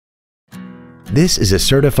This is a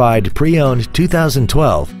certified pre-owned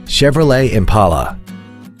 2012 Chevrolet Impala.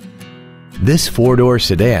 This four-door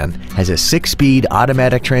sedan has a 6-speed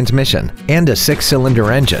automatic transmission and a 6-cylinder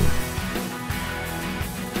engine.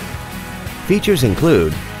 Features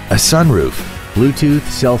include a sunroof, Bluetooth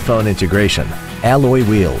cell phone integration, alloy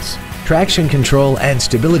wheels, traction control and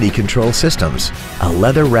stability control systems, a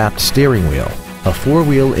leather-wrapped steering wheel, a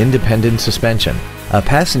 4-wheel independent suspension, a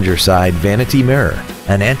passenger side vanity mirror,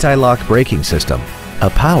 an anti-lock braking system, a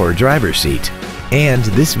power driver's seat, and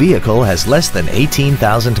this vehicle has less than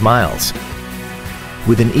 18,000 miles.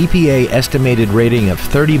 With an EPA estimated rating of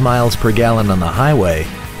 30 miles per gallon on the highway,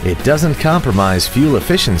 it doesn't compromise fuel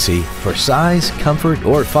efficiency for size, comfort,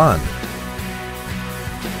 or fun.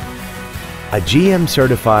 A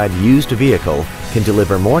GM-certified used vehicle can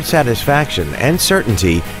deliver more satisfaction and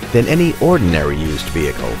certainty than any ordinary used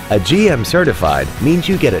vehicle. A GM-certified means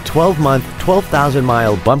you get a 12-month,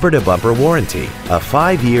 12,000-mile bumper-to-bumper warranty, a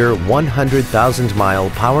 5-year, 100,000-mile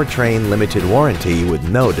powertrain limited warranty with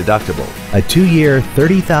no deductible, a 2-year,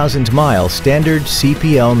 30,000-mile standard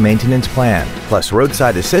CPL maintenance plan, plus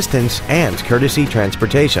roadside assistance and courtesy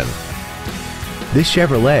transportation. This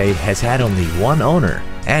Chevrolet has had only one owner,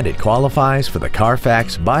 and it qualifies for the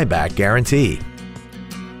Carfax buyback guarantee.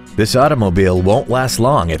 This automobile won't last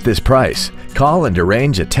long at this price. Call and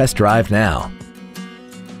arrange a test drive now.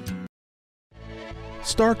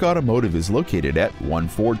 Stark Automotive is located at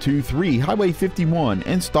 1423 Highway 51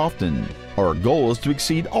 in Stoughton. Our goal is to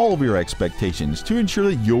exceed all of your expectations to ensure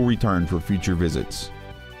that you'll return for future visits.